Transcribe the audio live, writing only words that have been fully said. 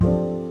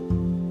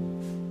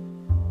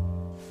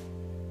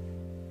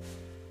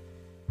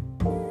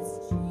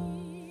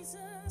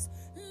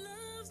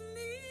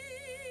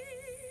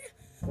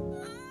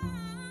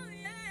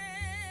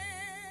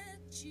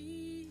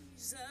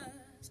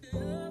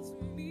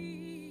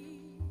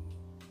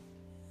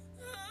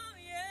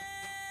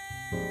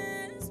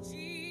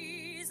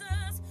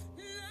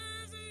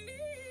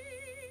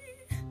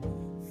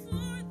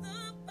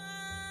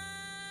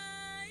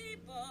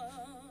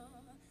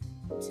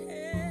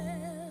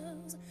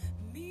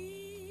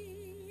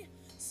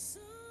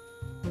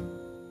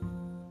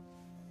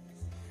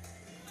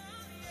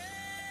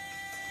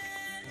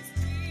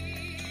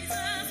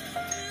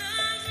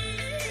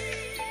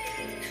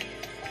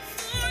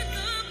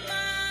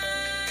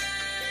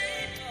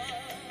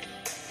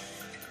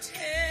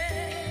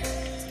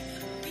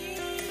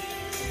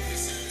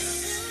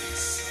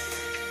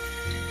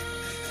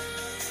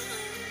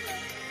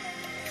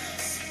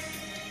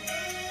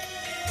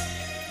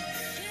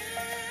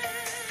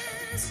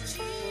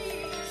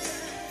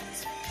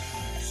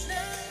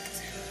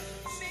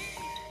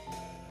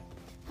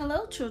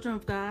children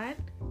of God.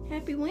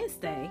 Happy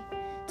Wednesday.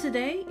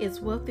 Today is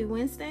Wealthy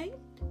Wednesday.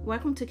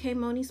 Welcome to K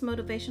Moni's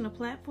Motivational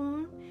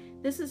Platform.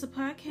 This is a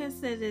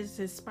podcast that is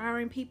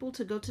inspiring people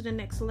to go to the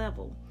next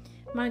level.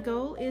 My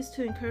goal is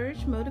to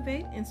encourage,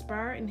 motivate,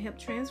 inspire, and help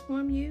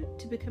transform you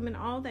to becoming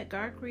all that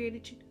God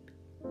created you to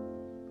be.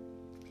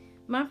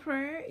 My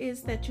prayer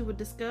is that you will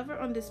discover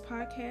on this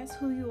podcast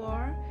who you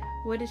are,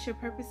 what is your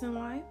purpose in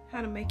life,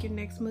 how to make your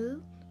next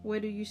move,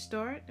 where do you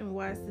start, and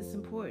why is this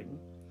important.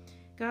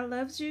 God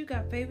loves you,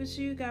 God favors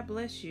you, God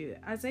bless you.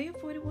 Isaiah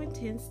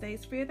 41:10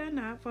 states, "Fear thou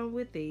not, for I am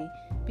with thee.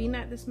 Be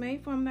not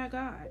dismayed, for I am thy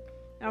God.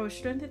 I will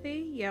strengthen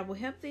thee, yea, I will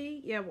help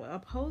thee, yea, I will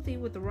uphold thee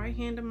with the right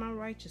hand of my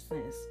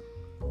righteousness."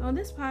 On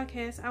this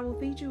podcast, I will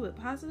feed you with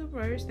positive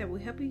words that will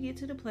help you get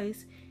to the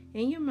place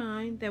in your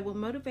mind that will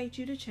motivate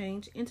you to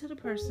change into the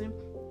person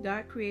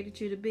God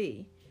created you to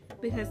be.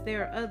 Because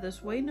there are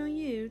others waiting on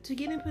you to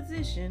get in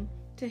position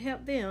to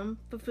help them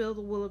fulfill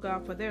the will of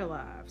God for their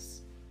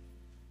lives.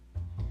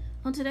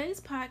 On today's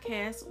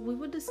podcast, we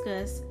will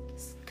discuss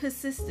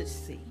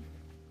consistency.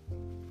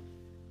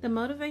 The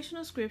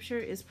motivational scripture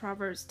is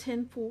Proverbs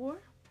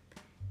 10:4.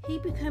 "He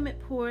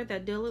becometh poor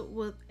that dealeth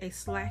with a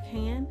slack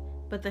hand,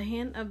 but the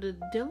hand of the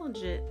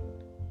diligent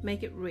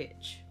make it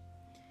rich."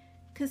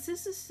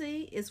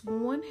 Consistency is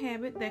one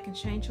habit that can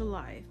change your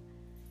life.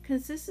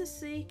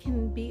 Consistency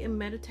can be a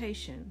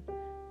meditation.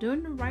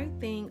 Doing the right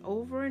thing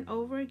over and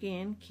over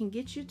again can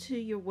get you to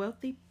your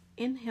wealthy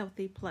and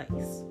healthy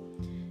place.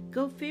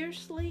 Go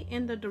fiercely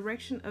in the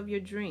direction of your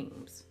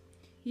dreams.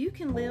 You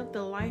can live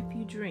the life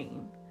you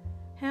dream.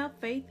 Have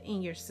faith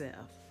in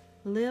yourself.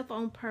 Live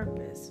on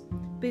purpose.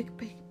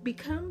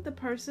 Become the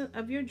person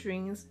of your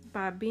dreams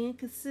by being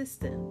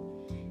consistent.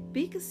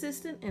 Be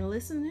consistent in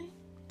listening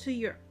to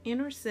your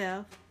inner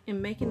self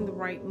and making the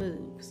right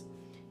moves.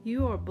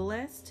 You are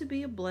blessed to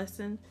be a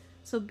blessing,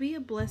 so be a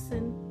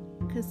blessing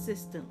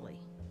consistently.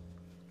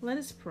 Let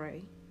us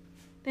pray.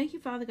 Thank you,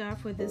 Father God,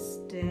 for this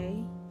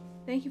day.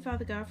 Thank you,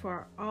 Father God,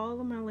 for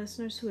all of my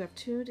listeners who have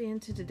tuned in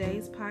to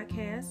today's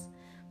podcast.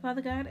 Father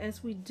God,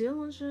 as we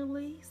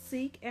diligently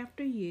seek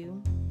after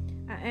you,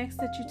 I ask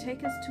that you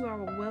take us to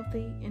our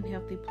wealthy and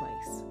healthy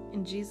place.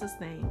 In Jesus'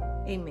 name,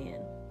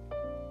 amen.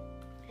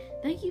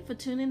 Thank you for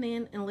tuning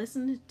in and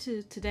listening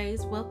to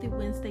today's Wealthy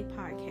Wednesday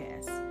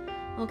podcast.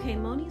 On K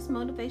Moni's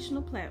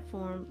motivational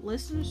platform,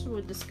 listeners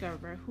will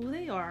discover who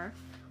they are,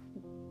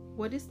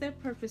 what is their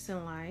purpose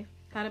in life,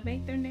 how to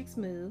make their next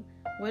move,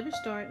 where to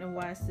start, and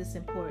why is this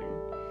important.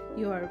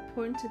 You are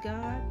important to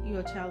God. You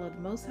are a child of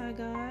the Most High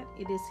God.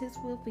 It is His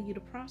will for you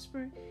to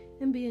prosper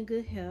and be in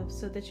good health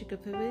so that you can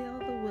fulfill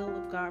the will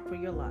of God for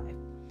your life.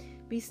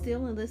 Be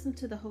still and listen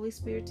to the Holy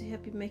Spirit to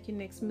help you make your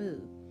next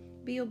move.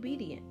 Be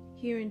obedient,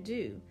 hear and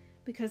do,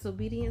 because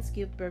obedience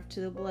gives birth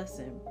to the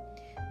blessing.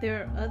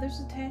 There are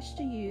others attached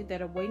to you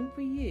that are waiting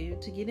for you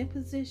to get in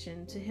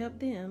position to help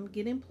them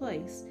get in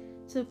place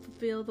to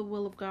fulfill the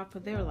will of God for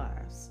their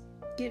lives.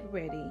 Get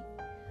ready.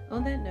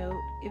 On that note,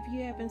 if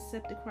you haven't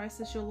accepted Christ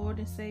as your Lord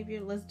and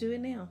Savior, let's do it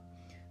now.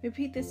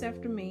 Repeat this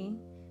after me.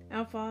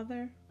 Our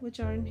Father,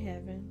 which art in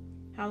heaven,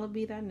 hallowed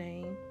be thy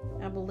name.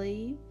 I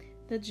believe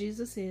that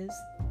Jesus is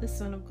the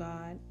Son of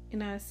God,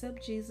 and I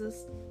accept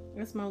Jesus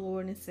as my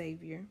Lord and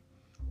Savior.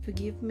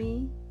 Forgive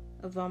me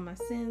of all my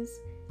sins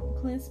and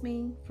cleanse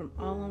me from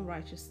all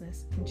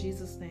unrighteousness. In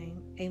Jesus'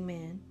 name,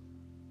 amen.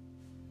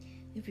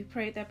 If you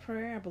prayed that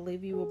prayer, I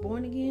believe you were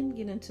born again,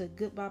 get into a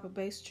good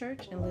Bible-based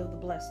church, and live the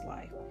blessed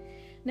life.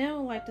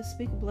 Now I'd like to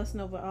speak a blessing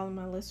over all of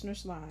my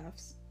listeners'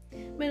 lives.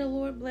 May the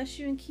Lord bless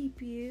you and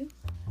keep you.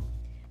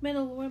 May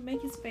the Lord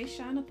make His face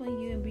shine upon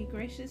you and be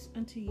gracious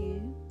unto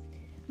you.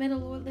 May the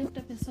Lord lift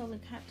up His holy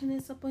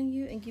countenance upon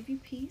you and give you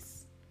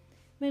peace.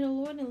 May the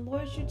Lord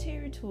enlarge your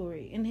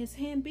territory and His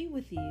hand be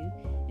with you,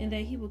 and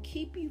that He will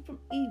keep you from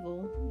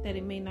evil, that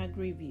it may not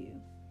grieve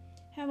you.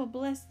 Have a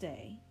blessed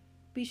day.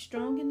 Be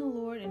strong in the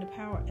Lord and the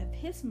power of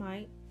His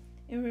might.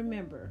 And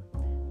remember,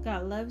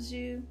 God loves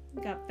you,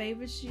 God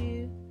favors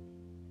you.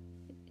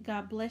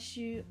 God bless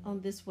you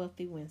on this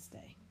Wealthy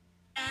Wednesday.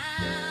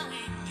 Now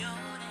in your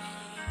name.